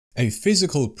A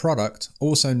physical product,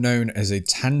 also known as a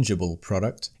tangible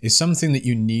product, is something that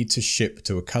you need to ship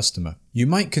to a customer. You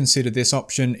might consider this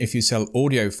option if you sell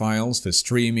audio files for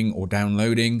streaming or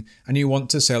downloading and you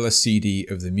want to sell a CD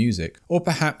of the music. Or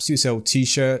perhaps you sell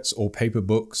t-shirts or paper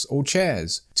books or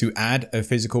chairs. To add a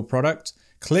physical product,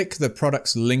 click the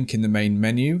product's link in the main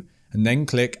menu and then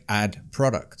click Add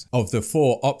Product. Of the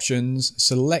 4 options,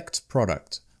 select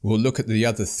Product. We'll look at the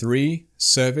other 3,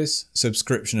 Service,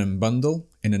 Subscription and Bundle,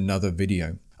 in another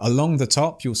video. Along the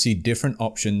top, you'll see different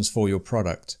options for your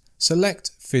product.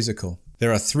 Select Physical.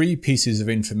 There are 3 pieces of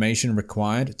information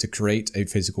required to create a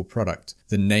physical product: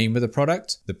 the name of the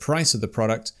product, the price of the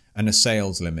product, and a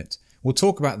sales limit. We'll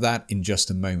talk about that in just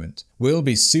a moment. We'll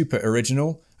be super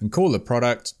original and call the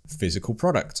product Physical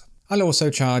Product. I'll also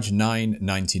charge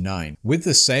 $9.99. With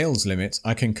the sales limit,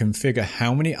 I can configure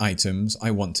how many items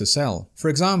I want to sell. For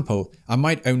example, I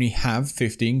might only have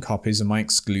 15 copies of my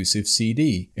exclusive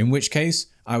CD, in which case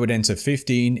I would enter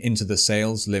 15 into the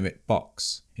sales limit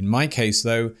box. In my case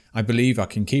though, I believe I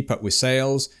can keep up with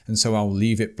sales, and so I'll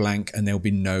leave it blank and there'll be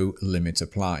no limit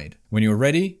applied. When you're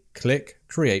ready, click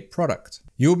Create Product.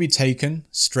 You'll be taken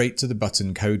straight to the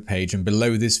button code page, and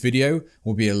below this video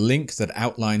will be a link that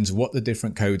outlines what the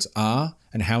different codes are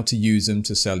and how to use them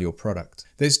to sell your product.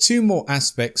 There's 2 more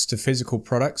aspects to physical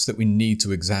products that we need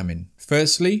to examine.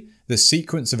 Firstly, the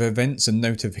sequence of events and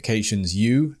notifications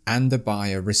you and the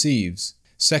buyer receives.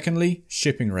 Secondly,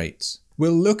 shipping rates.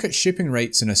 We'll look at shipping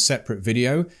rates in a separate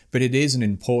video, but it is an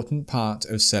important part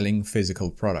of selling physical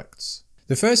products.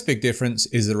 The first big difference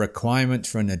is the requirement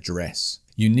for an address.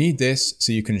 You need this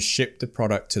so you can ship the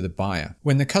product to the buyer.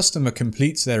 When the customer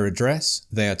completes their address,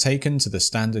 they are taken to the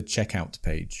standard checkout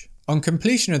page. On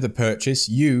completion of the purchase,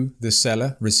 you, the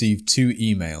seller, receive 2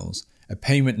 emails: a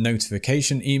payment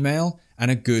notification email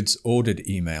and a goods ordered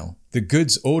email. The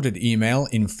goods ordered email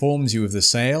informs you of the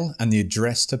sale and the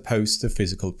address to post the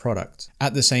physical product.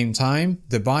 At the same time,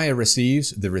 the buyer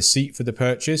receives the receipt for the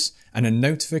purchase and a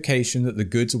notification that the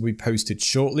goods will be posted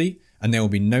shortly, and they will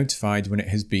be notified when it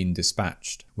has been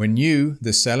dispatched. When you,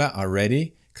 the seller, are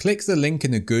ready, click the link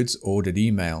in the goods ordered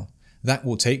email. That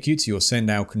will take you to your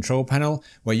SendOwl control panel,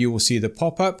 where you will see the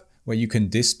pop-up where you can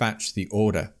dispatch the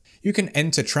order. You can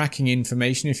enter tracking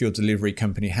information if your delivery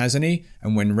company has any,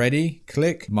 and when ready,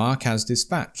 click Mark as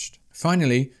Dispatched.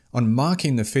 Finally, on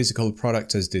marking the physical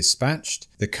product as dispatched,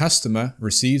 the customer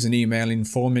receives an email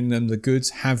informing them the goods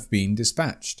have been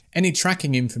dispatched. Any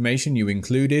tracking information you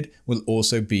included will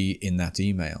also be in that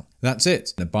email. That's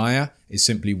it. The buyer is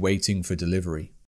simply waiting for delivery.